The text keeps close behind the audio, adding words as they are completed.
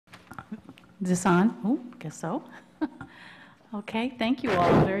Is this on? Oh, guess so. Okay, thank you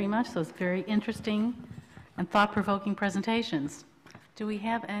all very much. Those very interesting and thought-provoking presentations. Do we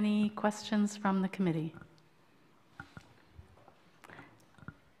have any questions from the committee?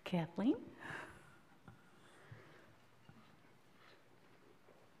 Kathleen?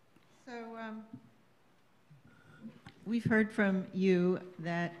 So we've heard from you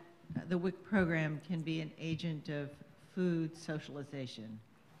that the WIC program can be an agent of food socialization.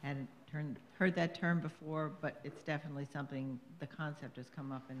 Hadn't heard that term before, but it's definitely something, the concept has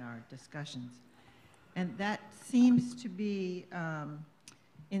come up in our discussions. And that seems to be,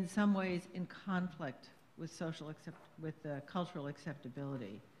 in some ways, in conflict with cultural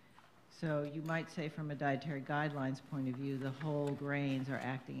acceptability. So you might say from a dietary guidelines point of view, the whole grains are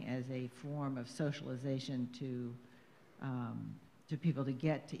acting as a form of socialization to people to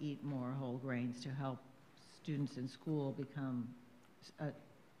get to eat more whole grains, to help students in school become,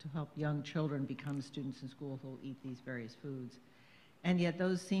 to help young children become students in school who will eat these various foods. And yet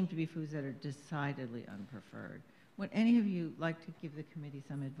those seem to be foods that are decidedly unpreferred. Would any of you like to give the committee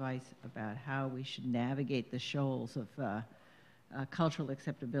some advice about how we should navigate the shoals of cultural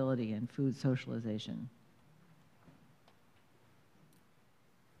acceptability and food socialization?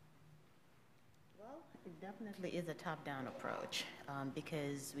 Well, it definitely is a top-down approach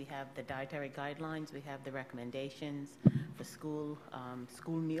because we have the dietary guidelines, we have the recommendations for school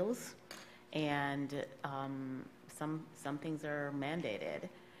meals, and some things are mandated,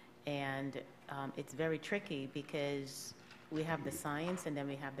 and it's very tricky because we have the science and then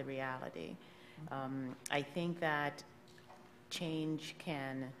we have the reality. I think that change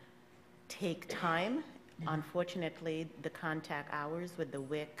can take time. Unfortunately, the contact hours with the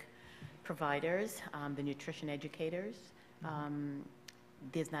WIC providers, the nutrition educators,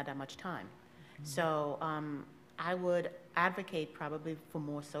 there's not that much time. So I would advocate probably for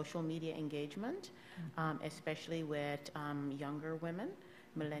more social media engagement, especially with younger women,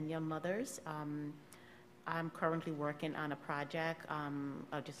 millennial mothers. I'm currently working on a project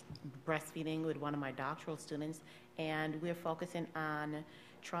of just breastfeeding with one of my doctoral students, and we're focusing on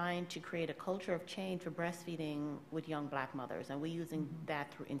trying to create a culture of change for breastfeeding with young Black mothers, and we're using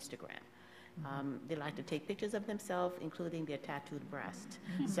that through Instagram. They like to take pictures of themselves, including their tattooed breast.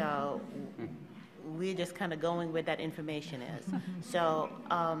 So we're just kind of going where that information is. So,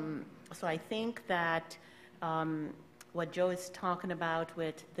 so I think that what Joe is talking about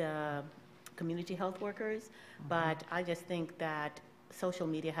with the community health workers, but I just think that social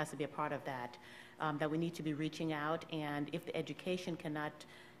media has to be a part of that, that we need to be reaching out, and if the education cannot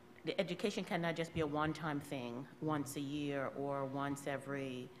just be a one-time thing, once a year or once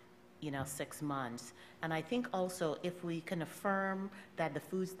every 6 months. And I think also if we can affirm that the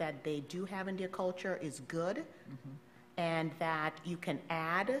foods that they do have in their culture is good, and that you can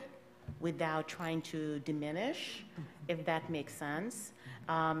add without trying to diminish, if that makes sense,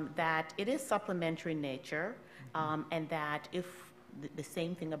 that it is supplementary in nature, and that if the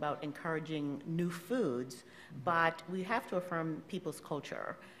same thing about encouraging new foods, but we have to affirm people's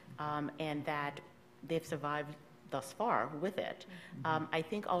culture, and that they've survived thus far with it. I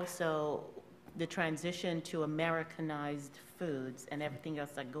think also the transition to Americanized foods and everything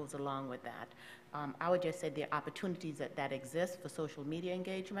else that goes along with that. I would just say there are opportunities that exist for social media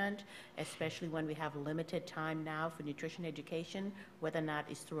engagement, especially when we have limited time now for nutrition education, whether or not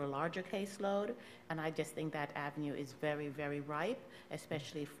it's through a larger caseload. And I just think that avenue is very, very ripe,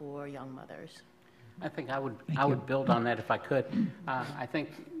 especially for young mothers. I think I would build on that if I could. I think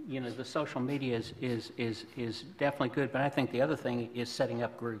the social media is definitely good, but I think the other thing is setting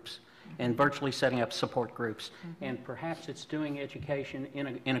up groups and virtually setting up support groups. And perhaps it's doing education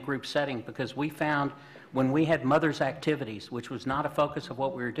in a group setting, because we found when we had mothers' activities, which was not a focus of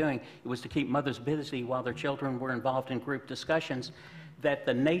what we were doing, it was to keep mothers busy while their children were involved in group discussions, that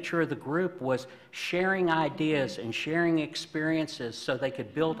the nature of the group was sharing ideas and sharing experiences so they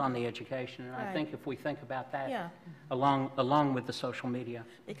could build on the education. And I think if we think about that along with the social media.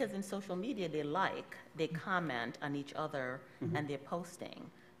 Because in social media, they comment on each other and they're posting.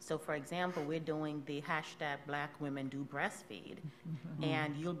 So for example, we're doing the hashtag Black Women Do Breastfeed,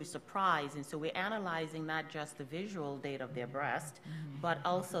 and you'll be surprised. And so we're analyzing not just the visual data of their breast, but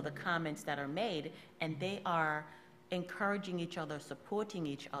also the comments that are made, and they are encouraging each other, supporting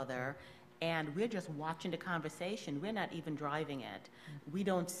each other, and we're just watching the conversation. We're not even driving it. We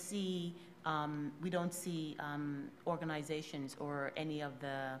don't see organizations or any of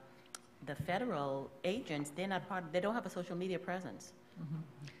the federal agents. They're not part. They don't have a social media presence.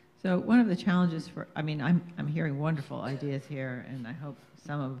 So one of the challenges I'm hearing wonderful ideas here, and I hope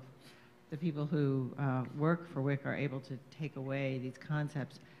some of the people who work for WIC are able to take away these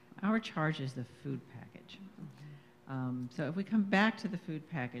concepts. our charge is the food package. So if we come back to the food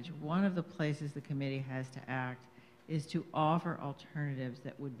package, one of the places the committee has to act is to offer alternatives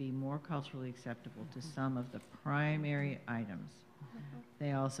that would be more culturally acceptable to some of the primary items.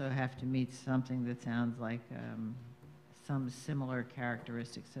 They also have to meet something that sounds like some similar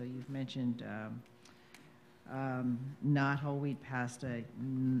characteristics. So you've mentioned not whole wheat pasta,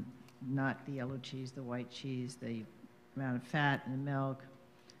 not the yellow cheese, the white cheese, the amount of fat in the milk.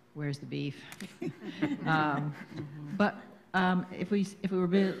 Where's the beef? But if we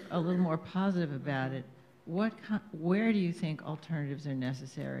were a little more positive about it, where do you think alternatives are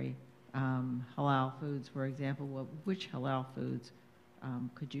necessary? Halal foods, for example. Which halal foods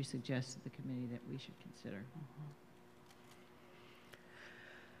could you suggest to the committee that we should consider?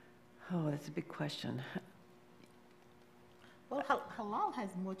 Oh, that's a big question. Well, halal has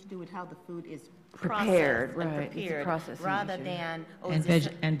more to do with how the food is Prepared, processed and right. It's a prepared, processing rather issue. than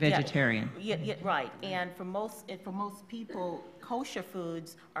And vegetarian. Yeah, right. And for most people, kosher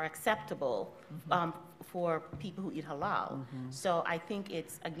foods are acceptable for people who eat halal. So I think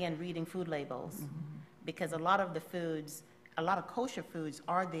it's again reading food labels, because a lot of kosher foods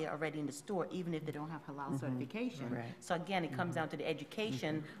are there already in the store, even if they don't have halal certification. Right. So again, it comes down to the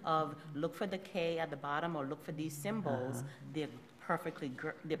education of look for the K at the bottom or look for these symbols. They're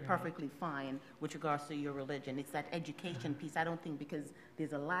perfectly fine with regards to your religion. It's that education piece. I don't think because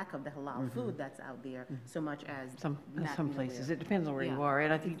there's a lack of the halal food that's out there so much as Some places. It depends on where you Yeah. are.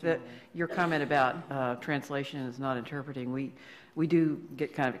 And I think that your comment about translation is not interpreting. We do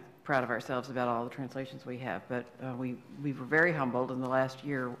get kind of proud of ourselves about all the translations we have, but we were very humbled in the last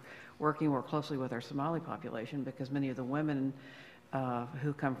year working more closely with our Somali population, because many of the women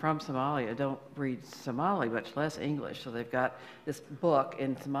who come from Somalia don't read Somali, much less English. So they've got this book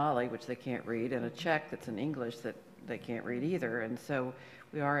in Somali, which they can't read, and a check that's in English that they can't read either. And so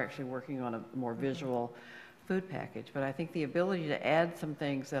we are actually working on a more visual food package. But I think the ability to add some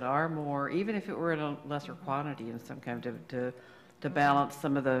things that are more, even if it were in a lesser quantity in some kind of, to balance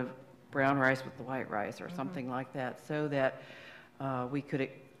some of the brown rice with the white rice or something like that, so that we could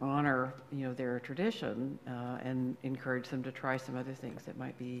honor, their tradition and encourage them to try some other things that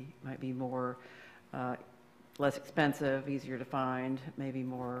might be more less expensive, easier to find, maybe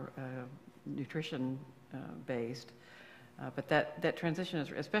more nutrition based. But that transition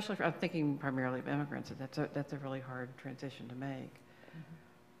is, especially I'm thinking primarily of immigrants, that's a really hard transition to make.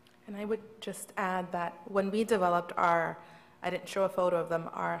 And I would just add that when we developed I didn't show a photo of them,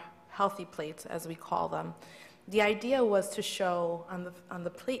 our healthy plates, as we call them. The idea was to show on the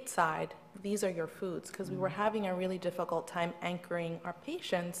plate side, these are your foods, because we were having a really difficult time anchoring our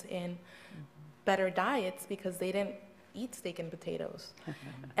patients in better diets because they didn't eat steak and potatoes.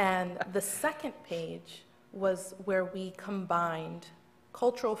 And the second page was where we combined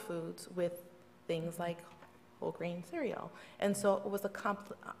cultural foods with things like whole grain cereal. And so it was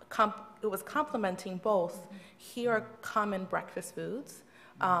it was complementing both. Here are common breakfast foods,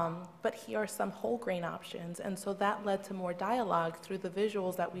 but here are some whole grain options. And so that led to more dialogue through the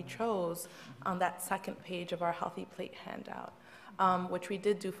visuals that we chose on that second page of our Healthy Plate handout, which we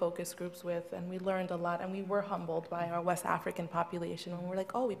did do focus groups with, and we learned a lot, and we were humbled by our West African population when we're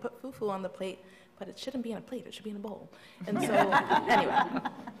like, oh, we put fufu on the plate, but it shouldn't be in a plate, it should be in a bowl. And so, anyway.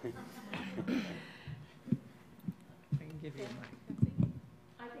 Give you a mic.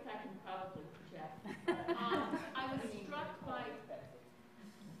 I think I can probably project.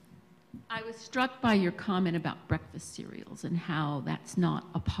 I was struck by your comment about breakfast cereals and how that's not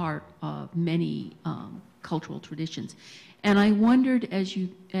a part of many cultural traditions. And I wondered if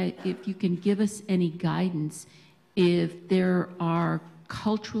you can give us any guidance if there are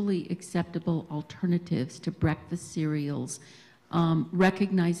culturally acceptable alternatives to breakfast cereals,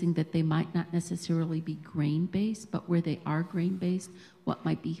 recognizing that they might not necessarily be grain-based, but where they are grain-based, what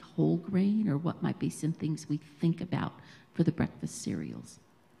might be whole grain, or what might be some things we think about for the breakfast cereals?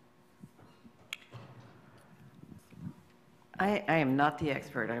 I am not the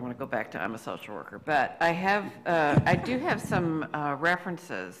expert. I want to go back to I'm a social worker, but I do have some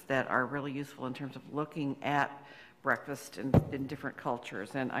references that are really useful in terms of looking at breakfast in different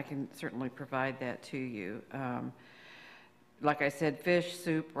cultures, and I can certainly provide that to you. Like I said, fish,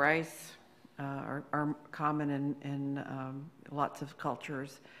 soup, rice are common in lots of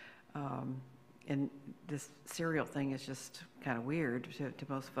cultures. And this cereal thing is just kind of weird to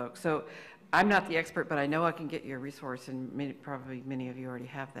most folks. So I'm not the expert, but I know I can get you a resource, and probably many of you already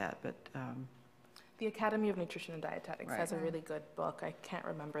have that. But The Academy of Nutrition and Dietetics Right. has a really good book. I can't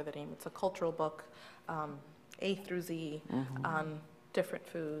remember the name. It's a cultural book, A through Z, on different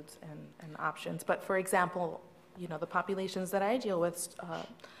foods and options. But for example, the populations that I deal with,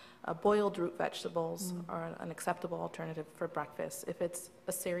 Boiled root vegetables are an acceptable alternative for breakfast. If it's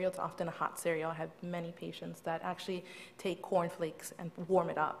a cereal, it's often a hot cereal. I have many patients that actually take cornflakes and warm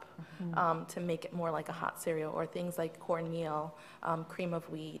it up to make it more like a hot cereal, or things like cornmeal, cream of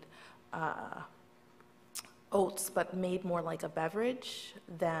wheat, oats, but made more like a beverage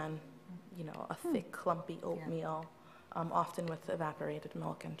than, you know, a thick, clumpy oatmeal, often with evaporated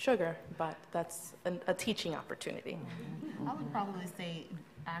milk and sugar, but that's a teaching opportunity. I would probably say,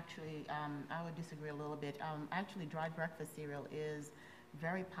 actually, I would disagree a little bit. Actually, dry breakfast cereal is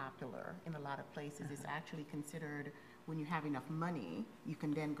very popular in a lot of places. It's actually considered, when you have enough money, you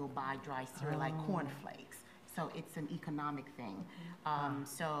can then go buy dry cereal like cornflakes. So it's an economic thing.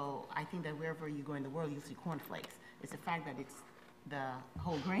 So I think that wherever you go in the world, you'll see cornflakes. It's the fact that it's the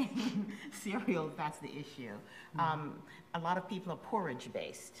whole grain cereal that's the issue. A lot of people are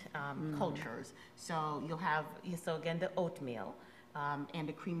porridge-based cultures. So you'll have, so again, the oatmeal and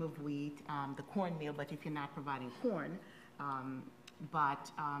the cream of wheat, the cornmeal, but if you're not providing corn.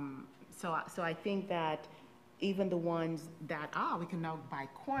 So I think that even the ones that, we can now buy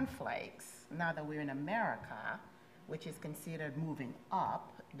cornflakes, now that we're in America, which is considered moving up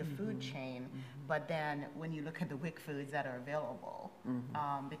the food chain, but then when you look at the WIC foods that are available,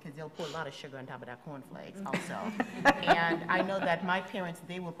 because they'll put a lot of sugar on top of that cornflakes also. And I know that my parents,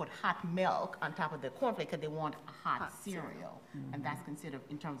 they will put hot milk on top of the cornflake because they want a hot cereal, and that's considered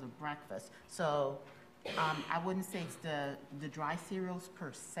in terms of breakfast. So I wouldn't say it's the dry cereals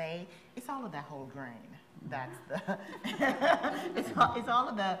per se, it's all of that whole grain. That's the, it's all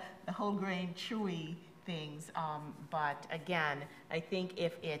of the whole grain chewy things, but again, I think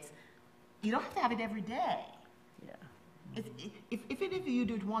if it's, you don't have to have it every day. Yeah. If you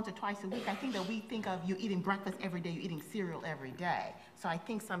do it once or twice a week, I think that we think of you eating breakfast every day, you're eating cereal every day. So I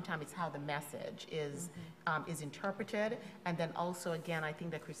think sometimes it's how the message is interpreted, and then also again, I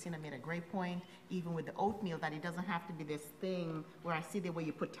think that Christina made a great point, even with the oatmeal, that it doesn't have to be this thing where I see the way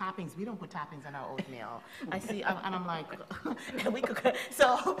you put toppings. We don't put toppings on our oatmeal. I see, and I'm like, we could.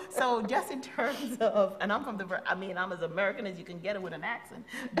 So just in terms of, and I'm from I'm as American as you can get it with an accent,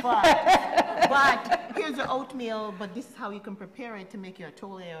 but here's your oatmeal, but this is how you can prepare it to make your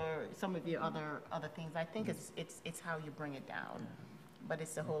atole or some of your other things. I think it's how you bring it down, but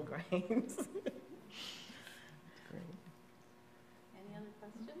it's the whole grains. Great. Any other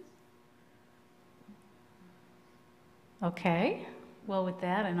questions? Okay. Well, with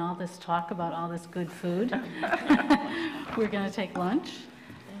that and all this talk about all this good food, we're going to take lunch.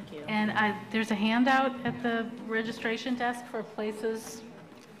 Thank you. And there's a handout at the registration desk for places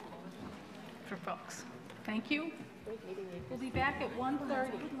for folks. Thank you. We'll be back at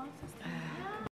 1:30.